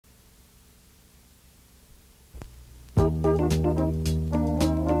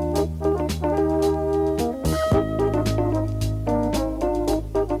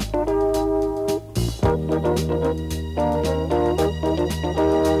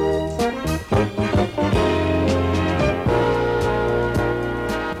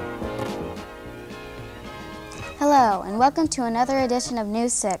welcome to another edition of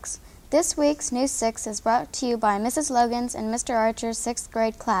News 6. This week's News 6 is brought to you by Mrs. Logan's and Mr. Archer's 6th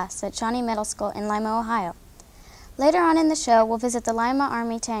grade class at Shawnee Middle School in Lima, Ohio. Later on in the show, we'll visit the Lima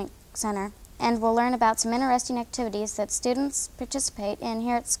Army Tank Center and we'll learn about some interesting activities that students participate in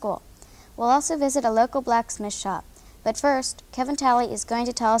here at school. We'll also visit a local blacksmith shop. But first, Kevin Talley is going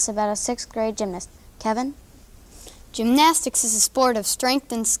to tell us about a 6th grade gymnast. Kevin? Gymnastics is a sport of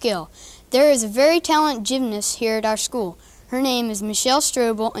strength and skill. There is a very talented gymnast here at our school. Her name is Michelle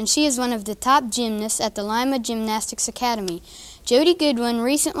Strobel, and she is one of the top gymnasts at the Lima Gymnastics Academy. Jody Goodwin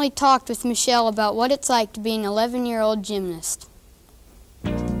recently talked with Michelle about what it's like to be an 11-year-old gymnast.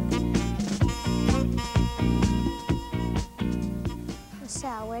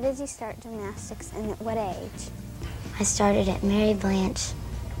 Michelle, where did you start gymnastics and at what age? I started at Mary Blanche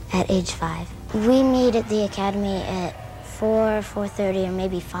at age 5. We meet at the academy at 4:30, or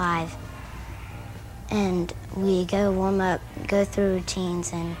maybe 5. And we go warm up, go through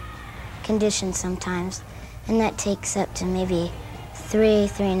routines and conditions sometimes. And that takes up to maybe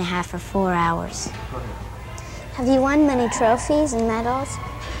 3.5 or 4 hours. Have you won many trophies and medals?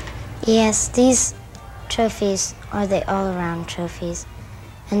 Yes, these trophies are the all-around trophies.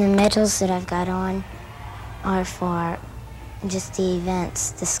 And the medals that I've got on are for just the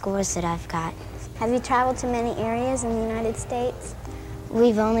events, the scores that I've got. Have you traveled to many areas in the United States?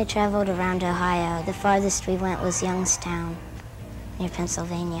 We've only traveled around Ohio. The farthest we went was Youngstown, near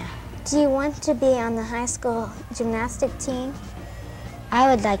Pennsylvania. Do you want to be on the high school gymnastic team? I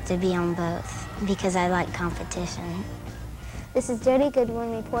would like to be on both because I like competition. This is Jody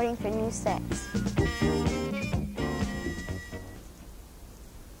Goodwin reporting for News 6.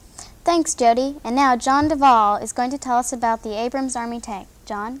 Thanks, Jody. And now John Duvall is going to tell us about the Abrams Army tank.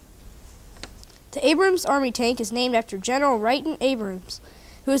 John? The Abrams Army tank is named after General Wrighton Abrams,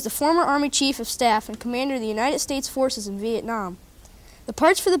 who is the former Army Chief of Staff and Commander of the United States Forces in Vietnam. The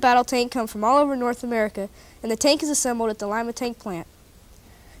parts for the battle tank come from all over North America, and the tank is assembled at the Lima tank plant.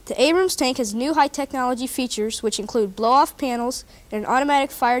 The Abrams tank has new high-technology features which include blow-off panels and an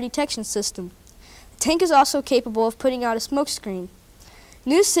automatic fire detection system. The tank is also capable of putting out a smoke screen.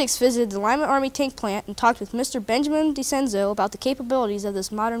 News 6 visited the Lima Army tank plant and talked with Mr. Benjamin DeCenzo about the capabilities of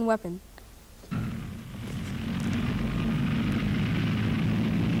this modern weapon.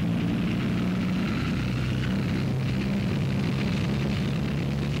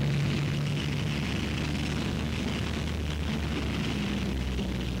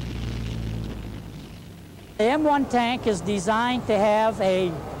 The M1 tank is designed to have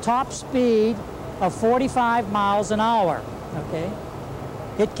a top speed of 45 miles an hour, okay?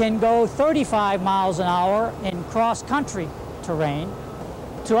 It can go 35 miles an hour in cross-country terrain.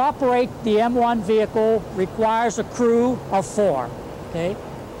 To operate the M1 vehicle requires a crew of 4, okay?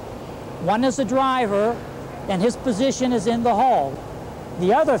 One is the driver, and his position is in the hull.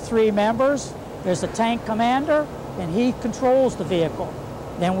 The other 3 members, there's a tank commander, and he controls the vehicle.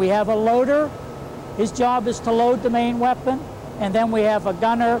 Then we have a loader. His job is to load the main weapon, and then we have a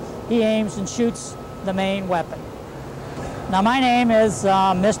gunner. He aims and shoots the main weapon. Now, my name is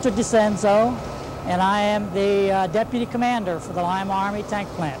Mr. DeCenzo, and I am the Deputy Commander for the Lima Army Tank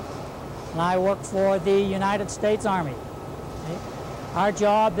Plant. And I work for the United States Army. Okay? Our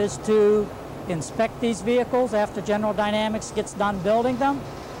job is to inspect these vehicles after General Dynamics gets done building them,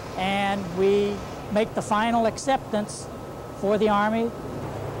 and we make the final acceptance for the Army.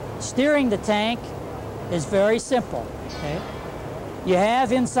 Steering the tank is very simple. Okay? You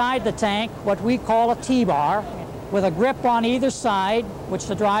have inside the tank what we call a T-bar with a grip on either side, which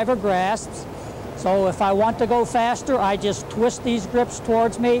the driver grasps. So if I want to go faster, I just twist these grips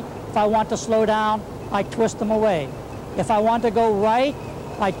towards me. If I want to slow down, I twist them away. If I want to go right,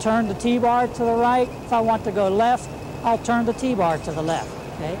 I turn the T-bar to the right. If I want to go left, I'll turn the T-bar to the left.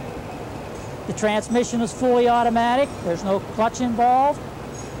 Okay? The transmission is fully automatic. There's no clutch involved.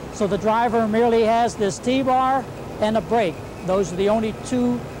 So the driver merely has this T-bar and a brake. Those are the only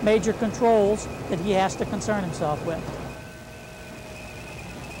 2 major controls that he has to concern himself with.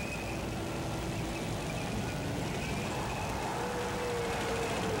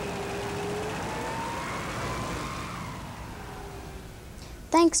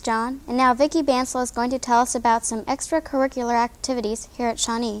 Thanks, John. And now Vicki Banslow is going to tell us about some extracurricular activities here at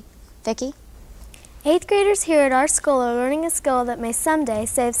Shawnee. Vicki? 8th graders here at our school are learning a skill that may someday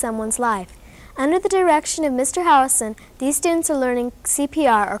save someone's life. Under the direction of Mr. Howison, these students are learning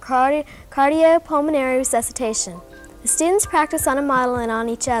CPR, or cardiopulmonary resuscitation. The students practice on a model and on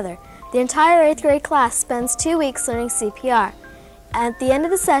each other. The entire 8th grade class spends 2 weeks learning CPR. At the end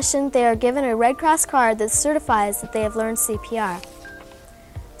of the session, they are given a Red Cross card that certifies that they have learned CPR.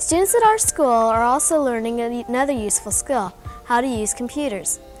 Students at our school are also learning another useful skill, how to use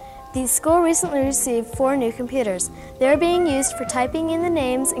computers. The school recently received 4 new computers. They are being used for typing in the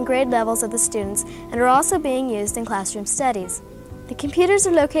names and grade levels of the students and are also being used in classroom studies. The computers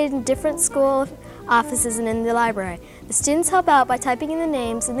are located in different school offices and in the library. The students help out by typing in the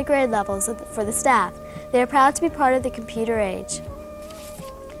names and the grade levels for the staff. They are proud to be part of the computer age.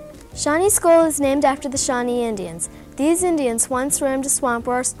 Shawnee School is named after the Shawnee Indians. These Indians once roamed a swamp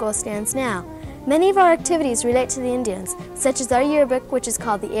where our school stands now. Many of our activities relate to the Indians, such as our yearbook, which is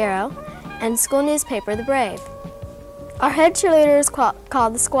called the Arrow, and school newspaper, the Brave. Our head cheerleader is called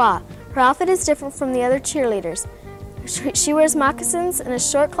the Squaw. Her outfit is different from the other cheerleaders. She wears moccasins and a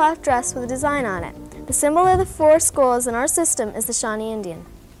short cloth dress with a design on it. The symbol of the 4 schools in our system is the Shawnee Indian.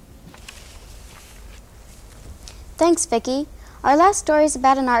 Thanks, Vicki. Our last story is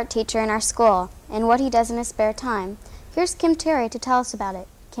about an art teacher in our school and what he does in his spare time. Here's Kim Terry to tell us about it.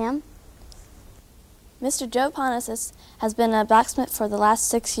 Kim? Mr. Joe Ponesis has been a blacksmith for the last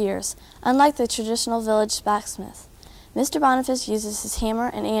 6 years. Unlike the traditional village blacksmith, Mr. Boniface uses his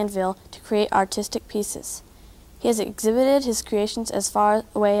hammer and anvil to create artistic pieces. He has exhibited his creations as far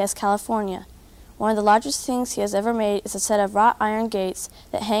away as California. One of the largest things he has ever made is a set of wrought iron gates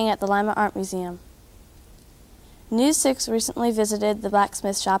that hang at the Lima Art Museum. News 6 recently visited the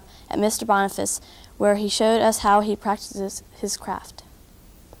blacksmith shop at Mr. Boniface, where he showed us how he practices his craft.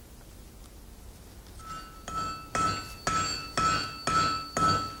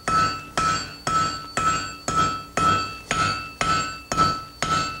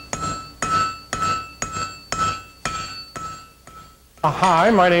 Hi,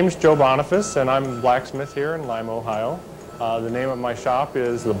 my name is Joe Boniface, and I'm a blacksmith here in Lima, Ohio. The name of my shop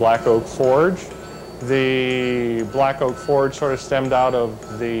is the Black Oak Forge. The Black Oak Forge sort of stemmed out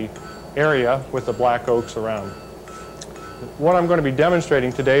of the area with the black oaks around. What I'm going to be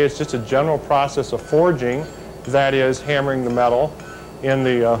demonstrating today is just a general process of forging, that is hammering the metal in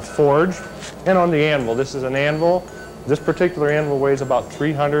the forge and on the anvil. This is an anvil. This particular anvil weighs about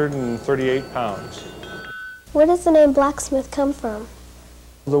 338 pounds. Where does the name blacksmith come from?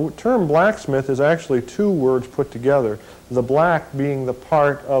 The term blacksmith is actually 2 words put together, the black being the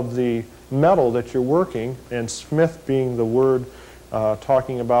part of the metal that you're working, and smith being the word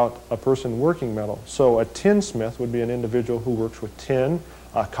talking about a person working metal. So a tinsmith would be an individual who works with tin.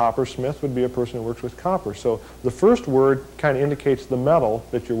 A coppersmith would be a person who works with copper. So the first word kind of indicates the metal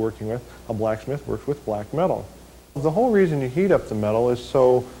that you're working with. A blacksmith works with black metal. The whole reason you heat up the metal is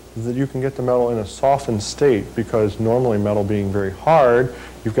so that you can get the metal in a softened state, because normally metal being very hard,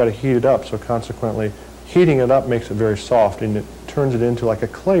 you've got to heat it up. So consequently, heating it up makes it very soft, and it turns it into like a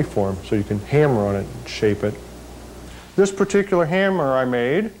clay form, so you can hammer on it and shape it. This particular hammer I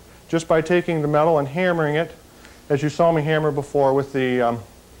made just by taking the metal and hammering it, as you saw me hammer before with the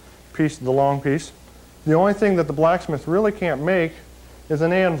piece, the long piece. The only thing that the blacksmith really can't make is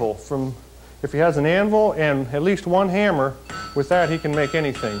an anvil. If he has an anvil and at least 1 hammer, with that he can make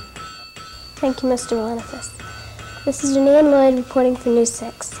anything. Thank you, Mr. Boniface. This is Renee Lloyd reporting for News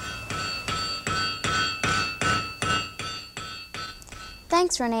 6.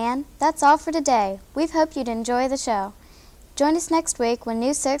 Thanks, Renan. That's all for today. We hope you'd enjoy the show. Join us next week when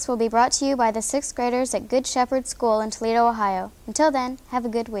News 6 will be brought to you by the 6th graders at Good Shepherd School in Toledo, Ohio. Until then, have a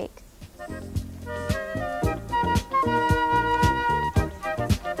good week.